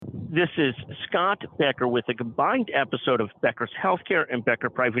This is Scott Becker with a combined episode of Becker's Healthcare and Becker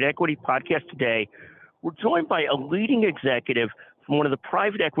Private Equity podcast today. We're joined by a leading executive from one of the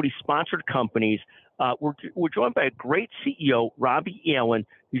private equity sponsored companies. We're joined by a great CEO, Robbie Allen.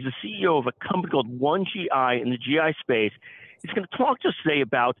 He's the CEO of a company called 1GI in the GI space. He's going to talk to us today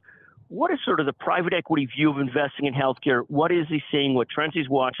about what is sort of the private equity view of investing in healthcare. What is he seeing? What trends he's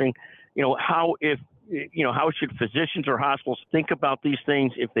watching? How should physicians or hospitals think about these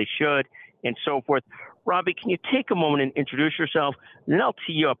things, if they should, and so forth. Robbie, can you take a moment and introduce yourself, and then I'll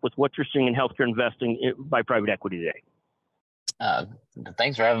tee you up with what you're seeing in healthcare investing by private equity today.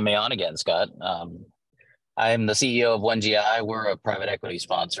 Thanks for having me on again, Scott. I'm the CEO of 1GI. We're a private equity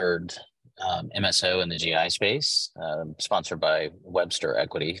sponsored MSO in the GI space, sponsored by Webster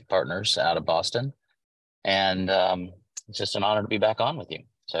Equity Partners out of Boston. And it's just an honor to be back on with you.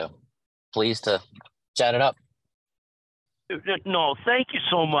 So pleased to chat it up. No, thank you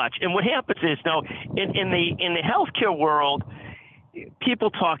so much. And what happens is now in the healthcare world, people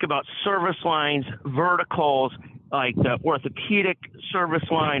talk about service lines, verticals, like the orthopedic service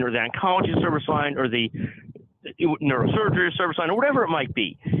line or the oncology service line or the neurosurgery service line or whatever it might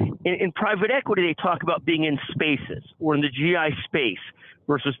be. In private equity, they talk about being in spaces or in the GI space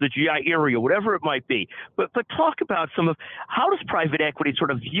versus the GI area, whatever it might be. But talk about some of how does private equity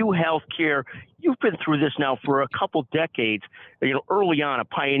sort of view healthcare? You've been through this now for a couple decades, early on, a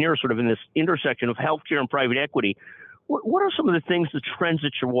pioneer sort of in this intersection of healthcare and private equity. What are some of the things, the trends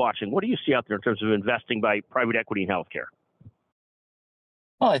that you're watching? What do you see out there in terms of investing by private equity in healthcare?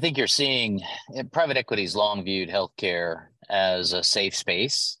 Well, I think you're seeing private equity's long viewed healthcare as a safe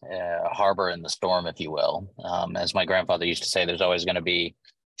space, a harbor in the storm, if you will. As my grandfather used to say, there's always going to be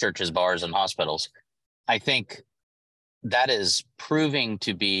churches, bars, and hospitals. I think that is proving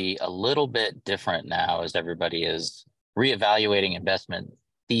to be a little bit different now as everybody is reevaluating investment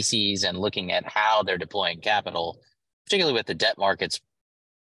theses and looking at how they're deploying capital, particularly with the debt markets.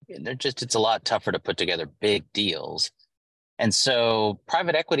 It's a lot tougher to put together big deals. And so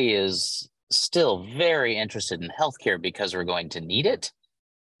private equity is still very interested in healthcare because we're going to need it,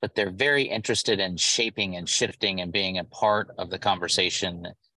 but they're very interested in shaping and shifting and being a part of the conversation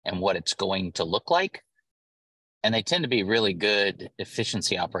and what it's going to look like. And they tend to be really good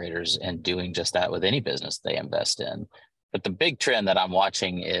efficiency operators in doing just that with any business they invest in. But the big trend that I'm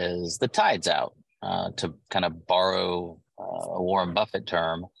watching is the tide's out, to kind of borrow a Warren Buffett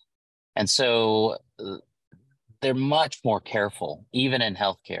term. And so they're much more careful, even in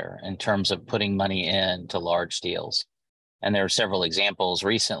healthcare, in terms of putting money into large deals. And there are several examples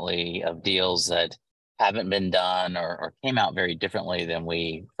recently of deals that haven't been done or came out very differently than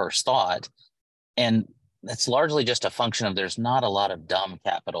we first thought. And that's largely just a function of there's not a lot of dumb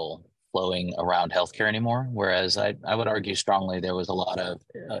capital flowing around healthcare anymore. Whereas I would argue strongly there was a lot of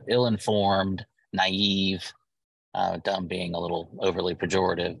ill-informed, naive, dumb being a little overly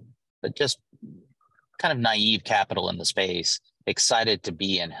pejorative, but just kind of naive capital in the space, excited to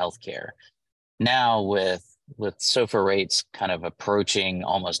be in healthcare. Now with SOFR rates kind of approaching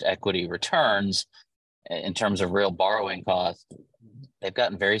almost equity returns in terms of real borrowing costs, they've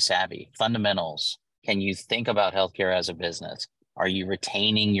gotten very savvy. Fundamentals. Can you think about healthcare as a business? Are you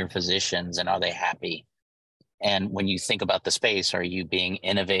retaining your physicians and are they happy? And when you think about the space, are you being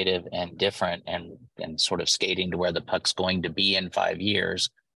innovative and different and sort of skating to where the puck's going to be in 5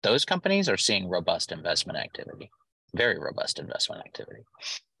 years? Those companies are seeing robust investment activity, very robust investment activity.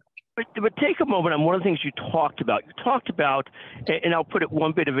 But take a moment on one of the things you talked about. You talked about, and I'll put it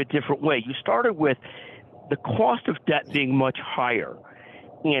one bit of a different way. You started with the cost of debt being much higher.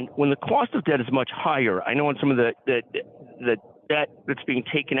 And when the cost of debt is much higher, I know in some of the debt that's being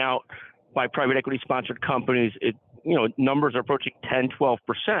taken out by private equity sponsored companies, numbers are approaching 10, 12%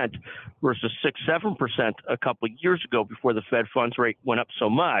 versus 6, 7% a couple of years ago before the Fed funds rate went up so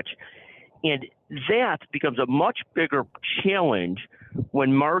much. And that becomes a much bigger challenge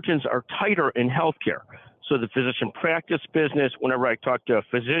when margins are tighter in healthcare. So the physician practice business, whenever I talk to a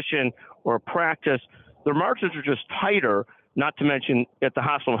physician or a practice, their margins are just tighter, not to mention at the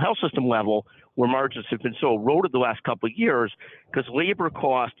hospital and health system level, where margins have been so eroded the last couple of years because labor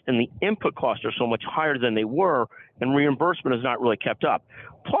costs and the input costs are so much higher than they were, and reimbursement has not really kept up.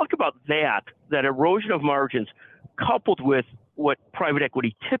 Talk about that erosion of margins coupled with what private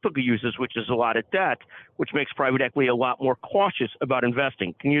equity typically uses, which is a lot of debt, which makes private equity a lot more cautious about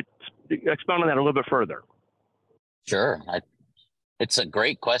investing. Can you expound on that a little bit further? Sure. It's a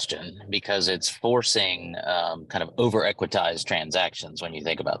great question because it's forcing kind of over-equitized transactions. When you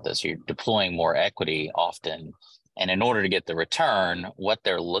think about this, you're deploying more equity often. And in order to get the return, what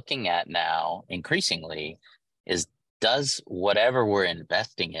they're looking at now increasingly is does whatever we're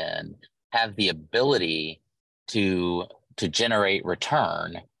investing in have the ability to generate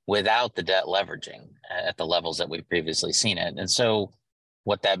return without the debt leveraging at the levels that we've previously seen it? And so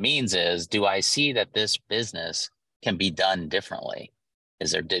what that means is, do I see that this business can be done differently?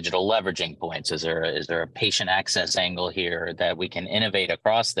 Is there digital leveraging points? Is there a patient access angle here that we can innovate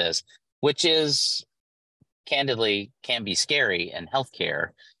across this, which is candidly can be scary in healthcare,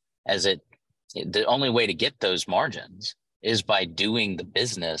 as the only way to get those margins is by doing the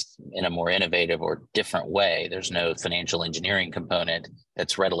business in a more innovative or different way. There's no financial engineering component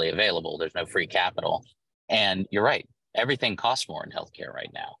that's readily available. There's no free capital. And you're right, everything costs more in healthcare right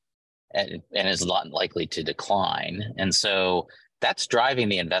now and is not likely to decline. And so that's driving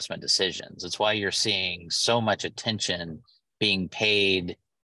the investment decisions. It's why you're seeing so much attention being paid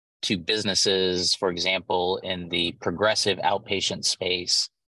to businesses, for example, in the progressive outpatient space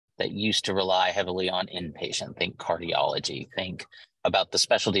that used to rely heavily on inpatient. Think cardiology, think about the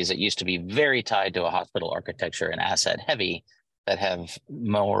specialties that used to be very tied to a hospital architecture and asset heavy, that have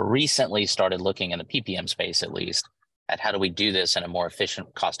more recently started looking in the PPM space, at least, at how do we do this in a more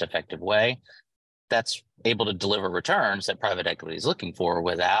efficient, cost-effective way that's able to deliver returns that private equity is looking for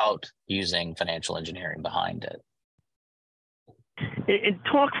without using financial engineering behind it. And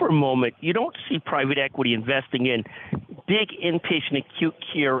talk for a moment, you don't see private equity investing in big inpatient acute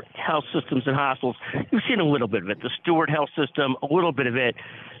care health systems and hospitals. You've seen a little bit of it, the Steward Health System, a little bit of it.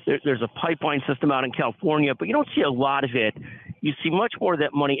 There's a pipeline system out in California, but you don't see a lot of it. You see much more of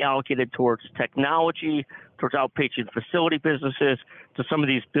that money allocated towards technology, towards outpatient facility businesses, to some of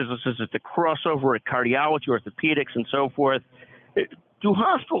these businesses at the crossover at cardiology, orthopedics, and so forth. Do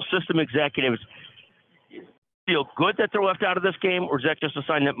hospital system executives feel good that they're left out of this game, or is that just a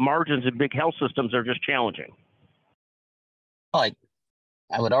sign that margins in big health systems are just challenging? Well,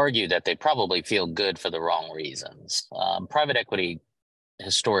 I would argue that they probably feel good for the wrong reasons. Private equity,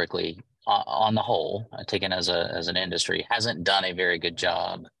 historically, on the whole, taken as an industry, hasn't done a very good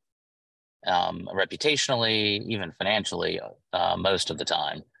job, reputationally, even financially, most of the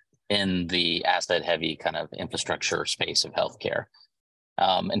time, in the asset-heavy kind of infrastructure space of healthcare.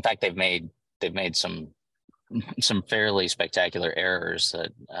 In fact, they've made some fairly spectacular errors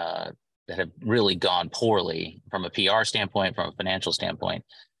that have really gone poorly from a PR standpoint, from a financial standpoint.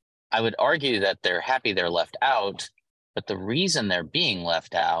 I would argue that they're happy they're left out, but the reason they're being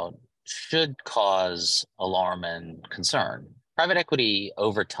left out should cause alarm and concern. Private equity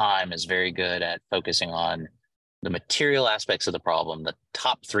over time is very good at focusing on the material aspects of the problem, the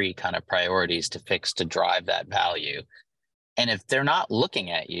top three kind of priorities to fix to drive that value. And if they're not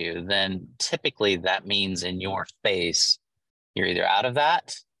looking at you, then typically that means in your space, you're either out of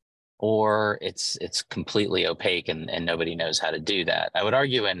that or it's completely opaque and nobody knows how to do that. I would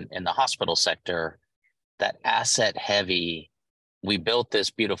argue in the hospital sector, that asset heavy, we built this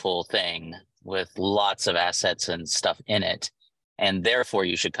beautiful thing with lots of assets and stuff in it, and therefore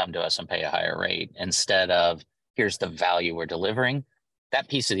you should come to us and pay a higher rate instead of here's the value we're delivering. That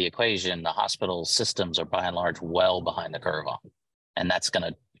piece of the equation, the hospital systems are by and large well behind the curve on, and that's going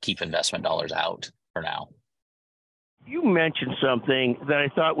to keep investment dollars out for now. You mentioned something that I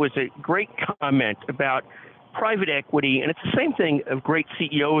thought was a great comment about private equity, and it's the same thing of great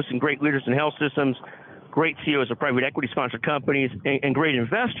CEOs and great leaders in health systems, great CEOs of private equity sponsored companies, and great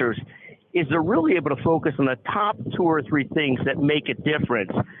investors, is they're really able to focus on the top two or three things that make a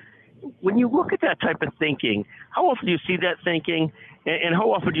difference. When you look at that type of thinking, how often do you see that thinking, and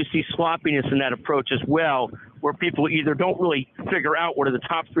how often do you see sloppiness in that approach as well, where people either don't really figure out what are the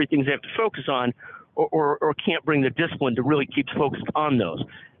top three things they have to focus on, or can't bring the discipline to really keep focused on those?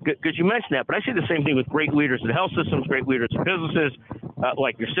 Because you mentioned that, but I see the same thing with great leaders in health systems, great leaders in businesses,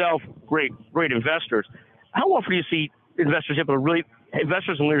 like yourself, great investors. How often do you see investors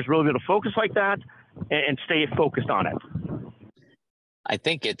and leaders really able to focus like that and stay focused on it? I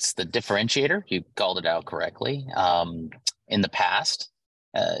think it's the differentiator. You called it out correctly. In the past,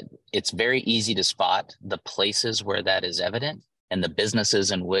 it's very easy to spot the places where that is evident and the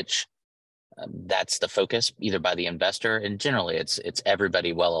businesses in which that's the focus, either by the investor, and generally it's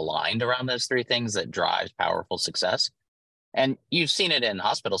everybody well aligned around those three things that drives powerful success. And you've seen it in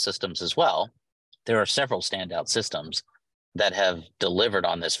hospital systems as well. There are several standout systems that have delivered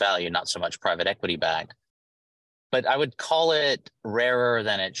on this value, not so much private equity backed, but I would call it rarer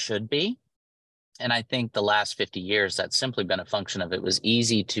than it should be. And I think the last 50 years, that's simply been a function of it was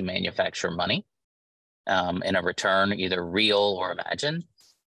easy to manufacture money in a return, either real or imagined,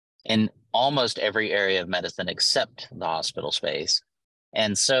 in almost every area of medicine except the hospital space.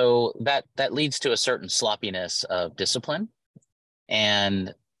 And so that leads to a certain sloppiness of discipline.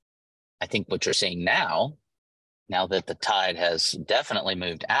 And I think what you're seeing now, now that the tide has definitely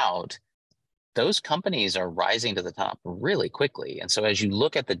moved out, those companies are rising to the top really quickly. And so as you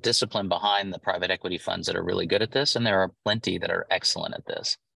look at the discipline behind the private equity funds that are really good at this, and there are plenty that are excellent at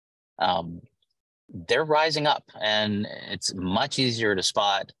this, they're rising up, and it's much easier to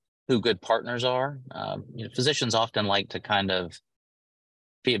spot who good partners are. Physicians often like to kind of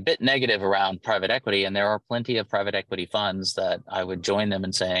be a bit negative around private equity, and there are plenty of private equity funds that I would join them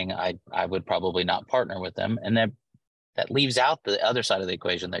in saying I would probably not partner with them. And that leaves out the other side of the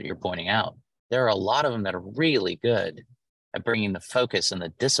equation that you're pointing out. There are a lot of them that are really good at bringing the focus and the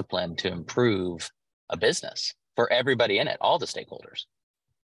discipline to improve a business for everybody in it, all the stakeholders.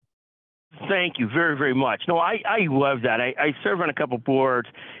 Thank you very, very much. No, I love that. I serve on a couple boards,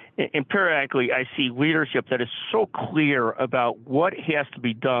 and periodically I see leadership that is so clear about what has to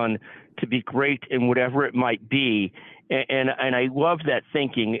be done to be great in whatever it might be. And I love that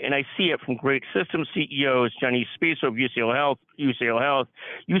thinking, and I see it from great system CEOs, Johnny Spiso of UCLA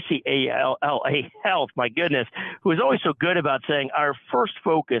Health, my goodness, who is always so good about saying our first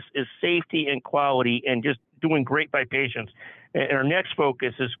focus is safety and quality and just doing great by patients. And our next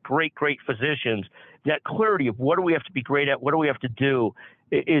focus is great physicians. That clarity of what do we have to be great at, what do we have to do,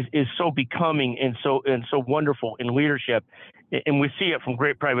 is so becoming and so wonderful in leadership. And we see it from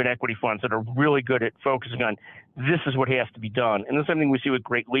great private equity funds that are really good at focusing on this is what has to be done. And that's something we see with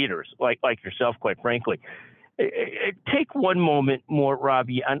great leaders like yourself, quite frankly. Take one moment more,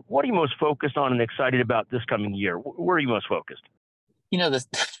 Robbie, on what are you most focused on and excited about this coming year? Where are you most focused?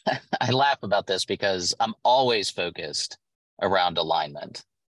 I laugh about this because I'm always focused around alignment.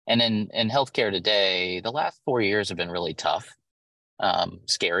 And in healthcare today, the last 4 years have been really tough,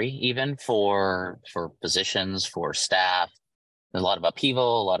 scary even for physicians, for staff. There's a lot of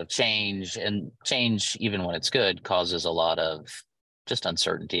upheaval, a lot of change, and change, even when it's good, causes a lot of just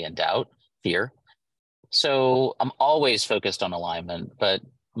uncertainty and doubt, fear. So I'm always focused on alignment, but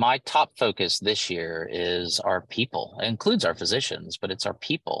my top focus this year is our people. It includes our physicians, but it's our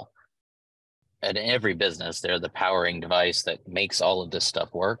people. At every business, they're the powering device that makes all of this stuff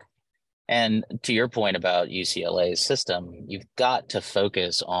work. And to your point about UCLA's system, you've got to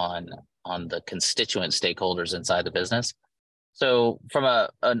focus on the constituent stakeholders inside the business. So from a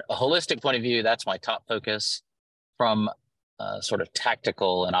holistic point of view, that's my top focus. From a sort of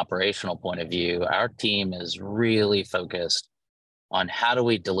tactical and operational point of view, our team is really focused on how do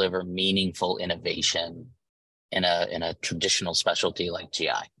we deliver meaningful innovation in a traditional specialty like GI.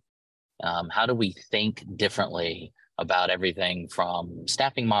 How do we think differently about everything from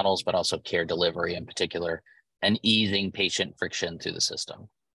staffing models, but also care delivery in particular, and easing patient friction through the system?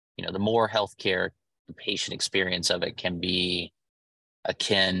 The more healthcare, the patient experience of it can be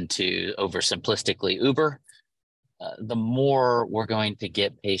akin to oversimplistically Uber, the more we're going to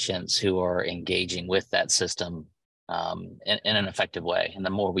get patients who are engaging with that system in an effective way. And the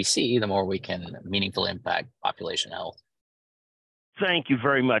more we see, the more we can meaningfully impact population health. Thank you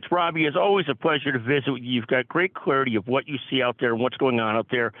very much. Robbie, it's always a pleasure to visit with you. You've got great clarity of what you see out there and what's going on out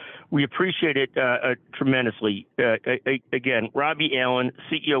there. We appreciate it tremendously. Again, Robbie Allen,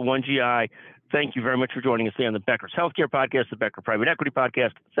 CEO 1GI, thank you very much for joining us today on the Becker's Healthcare Podcast, the Becker Private Equity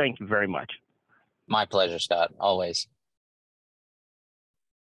Podcast. Thank you very much. My pleasure, Scott, always.